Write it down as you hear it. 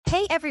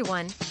Hey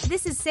everyone,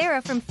 this is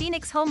Sarah from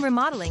Phoenix Home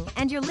Remodeling,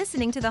 and you're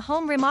listening to the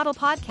Home Remodel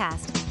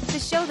Podcast, the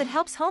show that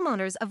helps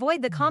homeowners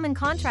avoid the common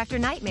contractor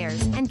nightmares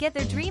and get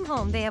their dream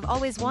home they have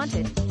always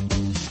wanted.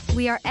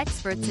 We are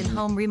experts in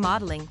home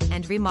remodeling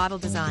and remodel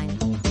design.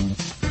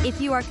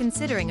 If you are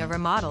considering a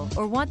remodel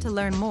or want to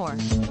learn more,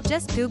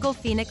 just Google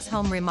Phoenix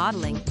Home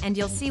Remodeling and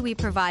you'll see we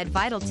provide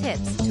vital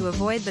tips to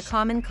avoid the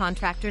common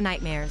contractor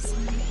nightmares.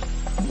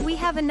 We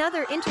have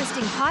another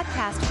interesting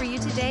podcast for you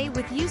today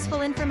with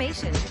useful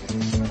information.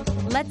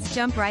 Let's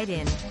jump right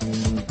in.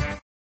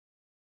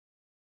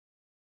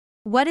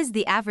 What is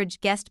the average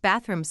guest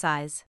bathroom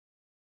size?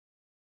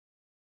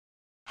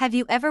 Have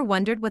you ever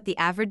wondered what the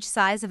average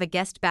size of a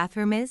guest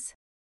bathroom is?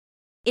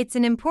 It's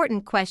an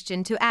important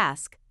question to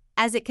ask,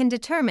 as it can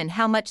determine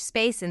how much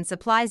space and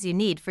supplies you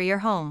need for your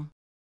home.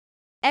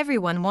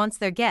 Everyone wants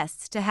their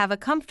guests to have a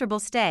comfortable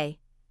stay,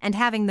 and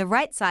having the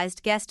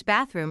right-sized guest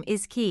bathroom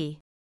is key.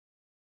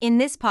 In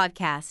this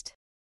podcast,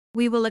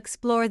 we will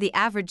explore the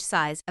average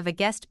size of a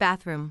guest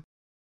bathroom.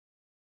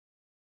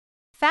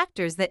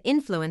 Factors that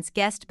influence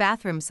guest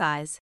bathroom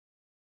size.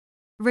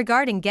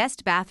 Regarding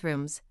guest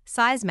bathrooms,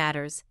 size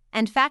matters,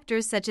 and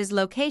factors such as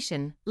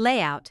location,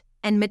 layout,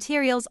 and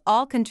materials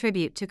all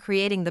contribute to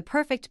creating the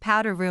perfect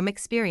powder room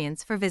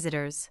experience for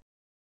visitors.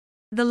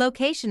 The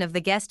location of the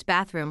guest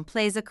bathroom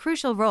plays a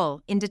crucial role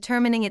in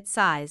determining its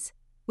size,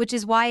 which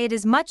is why it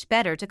is much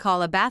better to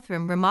call a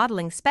bathroom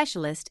remodeling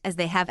specialist as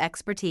they have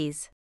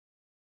expertise.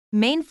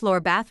 Main floor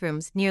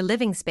bathrooms near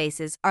living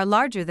spaces are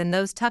larger than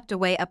those tucked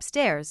away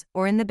upstairs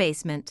or in the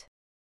basement.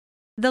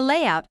 The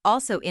layout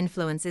also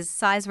influences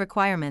size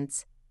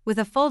requirements, with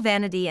a full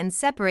vanity and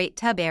separate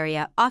tub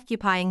area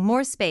occupying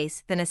more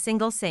space than a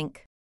single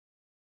sink.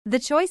 The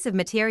choice of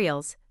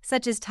materials,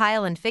 such as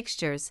tile and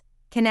fixtures,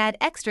 can add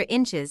extra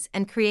inches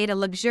and create a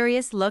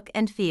luxurious look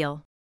and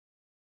feel.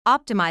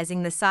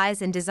 Optimizing the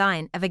size and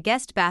design of a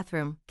guest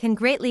bathroom can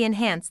greatly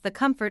enhance the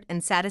comfort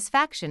and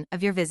satisfaction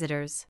of your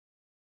visitors.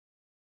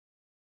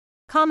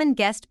 Common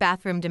guest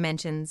bathroom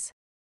dimensions.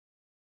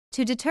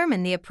 To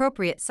determine the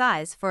appropriate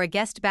size for a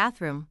guest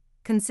bathroom,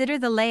 consider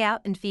the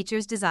layout and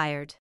features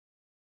desired.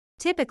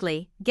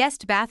 Typically,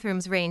 guest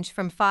bathrooms range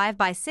from 5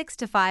 by 6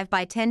 to 5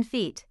 by 10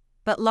 feet,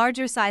 but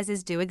larger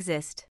sizes do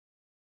exist.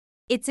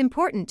 It's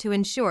important to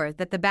ensure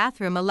that the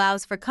bathroom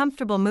allows for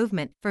comfortable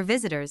movement for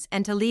visitors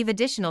and to leave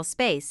additional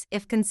space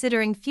if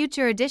considering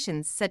future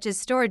additions such as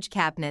storage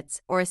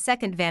cabinets or a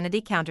second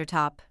vanity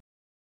countertop.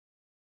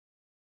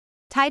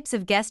 Types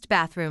of guest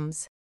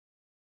bathrooms.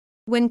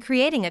 When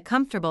creating a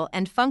comfortable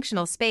and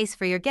functional space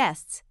for your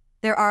guests,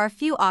 there are a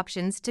few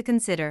options to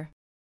consider.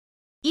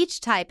 Each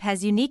type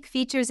has unique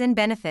features and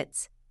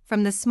benefits,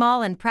 from the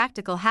small and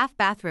practical half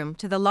bathroom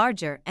to the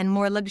larger and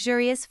more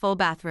luxurious full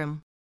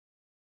bathroom.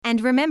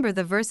 And remember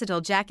the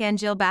versatile Jack and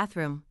Jill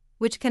bathroom,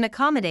 which can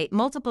accommodate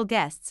multiple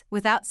guests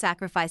without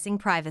sacrificing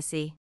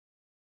privacy.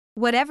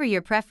 Whatever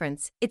your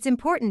preference, it's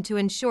important to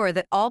ensure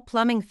that all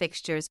plumbing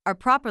fixtures are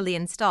properly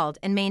installed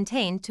and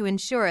maintained to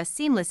ensure a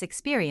seamless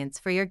experience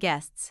for your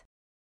guests.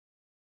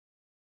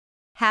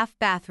 Half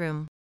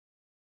bathroom.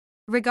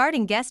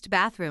 Regarding guest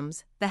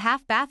bathrooms, the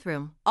half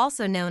bathroom,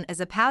 also known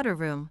as a powder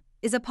room,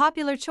 is a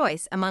popular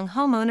choice among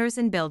homeowners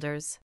and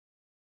builders.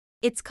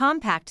 Its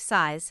compact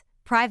size,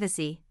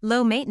 privacy,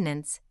 low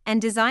maintenance,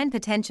 and design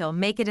potential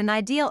make it an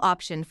ideal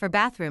option for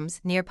bathrooms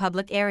near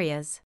public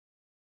areas.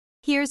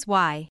 Here's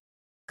why.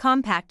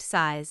 Compact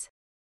size.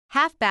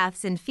 Half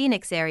baths in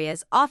Phoenix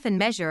areas often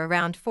measure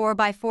around 4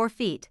 by 4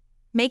 feet,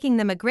 making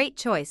them a great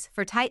choice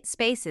for tight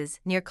spaces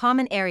near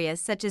common areas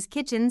such as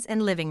kitchens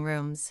and living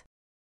rooms.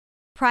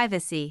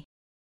 Privacy.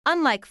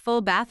 Unlike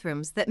full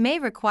bathrooms that may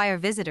require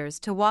visitors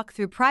to walk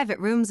through private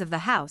rooms of the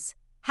house,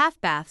 half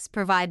baths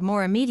provide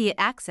more immediate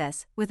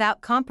access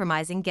without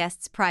compromising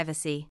guests'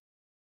 privacy.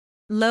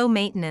 Low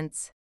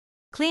maintenance.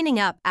 Cleaning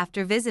up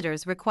after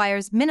visitors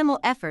requires minimal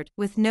effort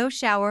with no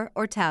shower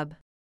or tub.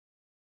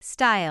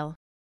 Style.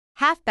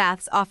 Half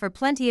baths offer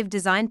plenty of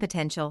design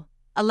potential,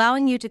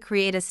 allowing you to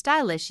create a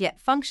stylish yet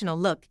functional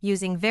look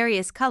using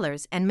various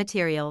colors and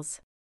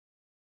materials.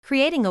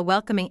 Creating a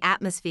welcoming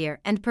atmosphere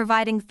and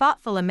providing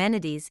thoughtful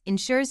amenities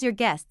ensures your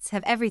guests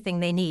have everything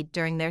they need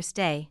during their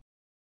stay.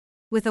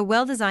 With a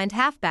well-designed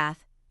half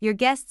bath, your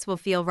guests will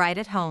feel right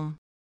at home.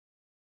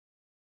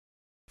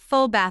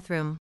 Full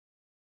bathroom.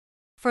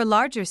 For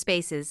larger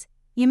spaces,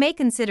 you may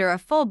consider a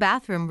full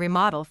bathroom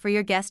remodel for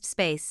your guest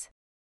space.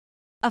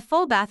 A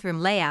full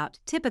bathroom layout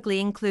typically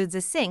includes a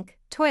sink,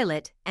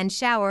 toilet, and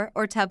shower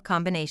or tub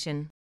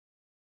combination.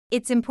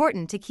 It's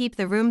important to keep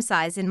the room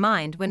size in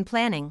mind when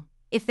planning.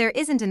 If there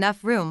isn't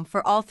enough room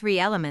for all three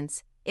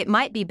elements, it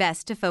might be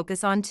best to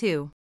focus on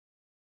two.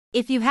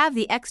 If you have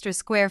the extra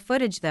square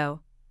footage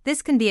though,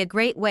 this can be a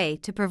great way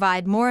to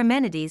provide more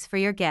amenities for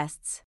your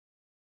guests.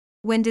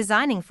 When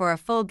designing for a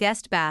full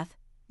guest bath,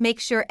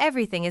 make sure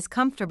everything is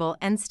comfortable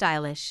and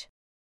stylish.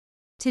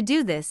 To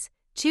do this,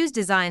 choose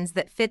designs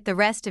that fit the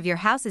rest of your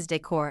house's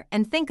decor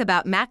and think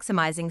about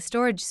maximizing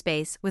storage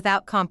space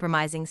without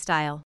compromising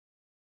style.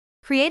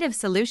 Creative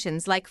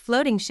solutions like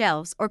floating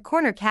shelves or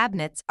corner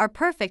cabinets are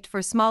perfect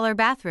for smaller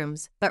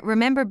bathrooms, but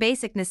remember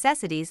basic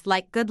necessities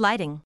like good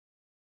lighting.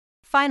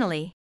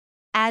 Finally,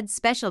 add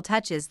special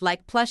touches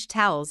like plush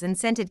towels and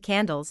scented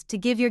candles to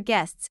give your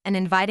guests an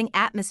inviting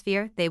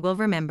atmosphere they will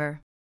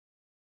remember.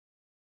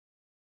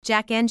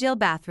 Jack and Jill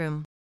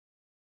bathroom.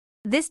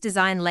 This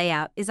design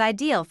layout is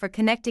ideal for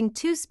connecting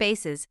two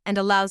spaces and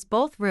allows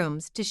both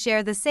rooms to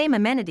share the same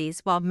amenities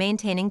while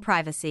maintaining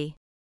privacy.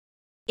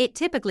 It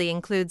typically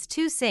includes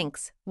 2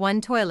 sinks,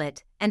 1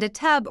 toilet, and a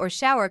tub or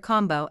shower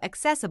combo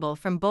accessible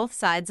from both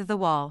sides of the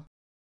wall.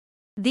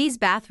 These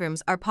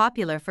bathrooms are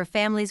popular for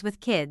families with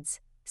kids,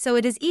 so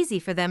it is easy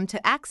for them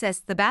to access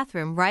the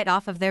bathroom right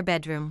off of their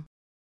bedroom.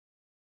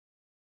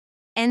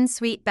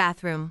 En-suite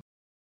bathroom.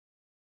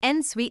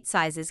 En-suite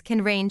sizes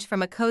can range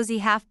from a cozy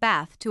half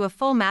bath to a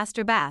full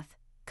master bath,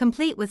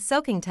 complete with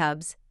soaking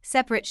tubs,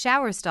 separate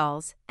shower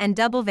stalls, and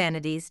double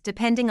vanities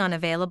depending on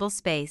available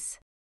space.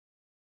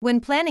 When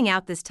planning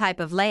out this type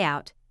of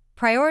layout,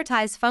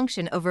 prioritize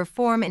function over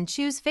form and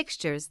choose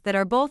fixtures that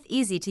are both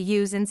easy to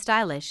use and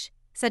stylish,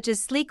 such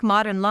as sleek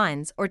modern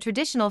lines or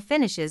traditional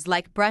finishes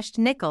like brushed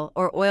nickel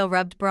or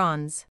oil-rubbed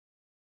bronze.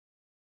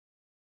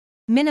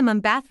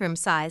 Minimum bathroom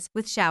size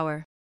with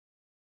shower.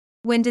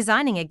 When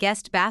designing a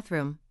guest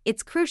bathroom,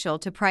 it's crucial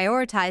to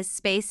prioritize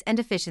space and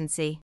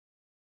efficiency.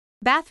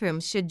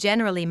 Bathrooms should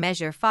generally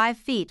measure 5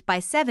 feet by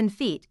 7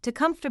 feet to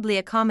comfortably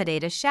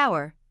accommodate a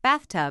shower,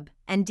 bathtub,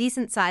 and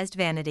decent-sized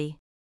vanity.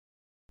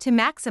 To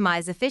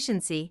maximize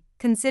efficiency,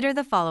 consider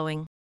the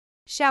following.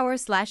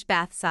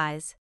 Shower/bath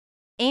size.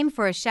 Aim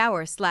for a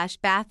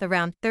shower/bath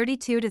around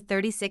 32 to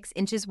 36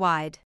 inches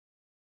wide.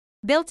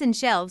 Built-in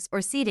shelves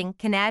or seating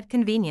can add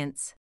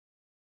convenience.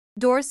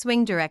 Door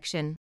swing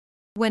direction.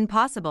 When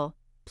possible,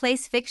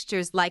 place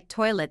fixtures like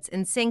toilets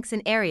and sinks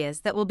in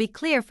areas that will be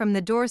clear from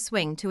the door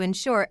swing to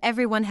ensure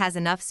everyone has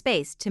enough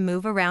space to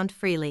move around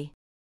freely.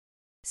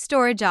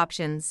 Storage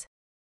options.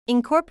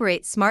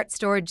 Incorporate smart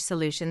storage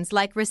solutions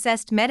like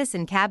recessed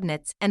medicine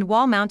cabinets and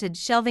wall-mounted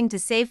shelving to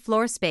save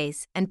floor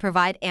space and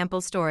provide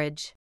ample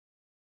storage.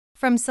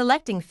 From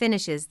selecting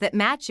finishes that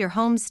match your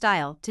home's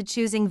style to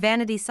choosing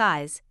vanity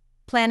size,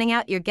 planning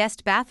out your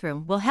guest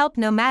bathroom will help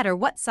no matter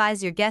what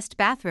size your guest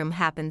bathroom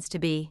happens to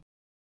be.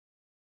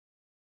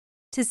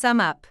 To sum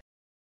up,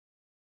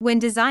 when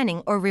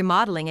designing or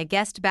remodeling a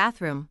guest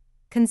bathroom,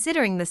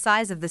 considering the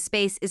size of the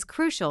space is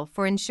crucial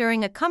for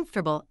ensuring a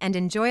comfortable and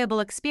enjoyable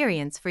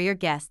experience for your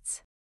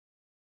guests.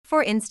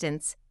 For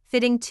instance,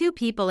 fitting 2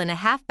 people in a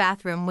half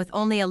bathroom with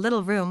only a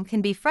little room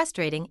can be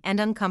frustrating and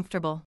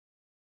uncomfortable.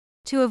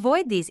 To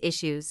avoid these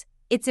issues,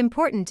 it's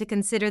important to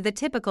consider the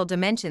typical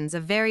dimensions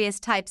of various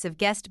types of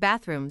guest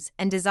bathrooms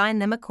and design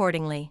them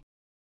accordingly.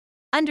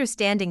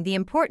 Understanding the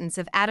importance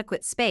of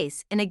adequate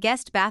space in a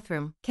guest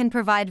bathroom can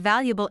provide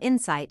valuable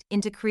insight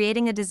into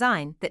creating a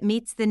design that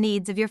meets the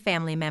needs of your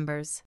family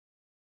members.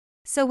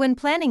 So when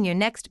planning your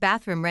next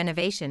bathroom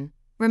renovation,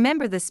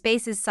 remember the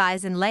space's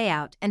size and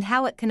layout and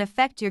how it can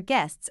affect your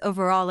guests'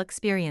 overall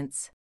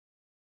experience.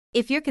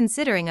 If you're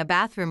considering a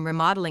bathroom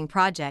remodeling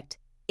project,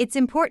 it's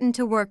important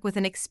to work with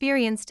an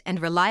experienced and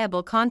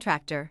reliable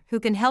contractor who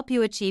can help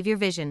you achieve your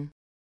vision.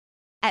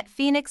 At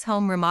Phoenix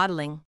Home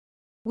Remodeling,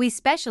 we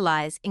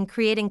specialize in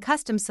creating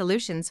custom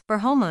solutions for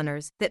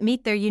homeowners that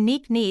meet their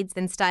unique needs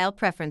and style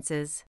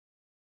preferences.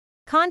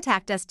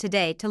 Contact us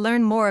today to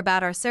learn more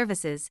about our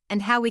services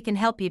and how we can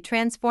help you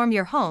transform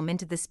your home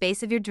into the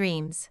space of your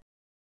dreams.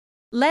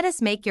 Let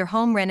us make your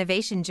home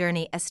renovation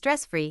journey a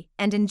stress-free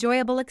and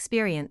enjoyable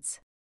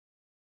experience.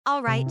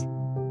 All right,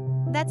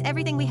 that's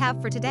everything we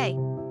have for today.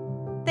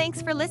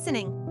 Thanks for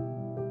listening.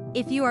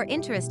 If you are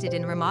interested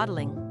in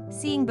remodeling,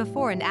 seeing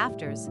before and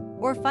afters,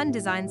 or fun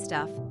design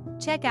stuff,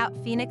 check out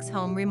Phoenix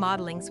Home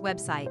Remodeling's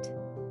website.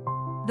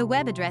 The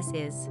web address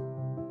is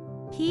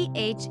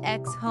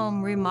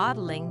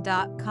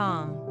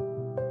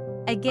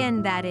phxhomeremodeling.com.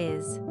 Again, that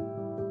is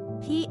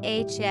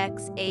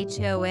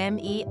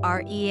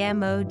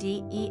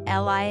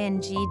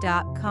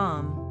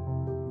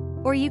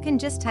phxhomeremodeling.com. Or you can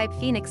just type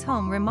Phoenix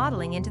Home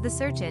Remodeling into the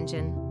search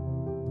engine.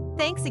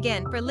 Thanks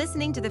again for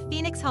listening to the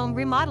Phoenix Home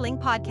Remodeling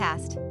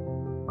podcast.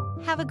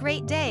 Have a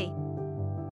great day.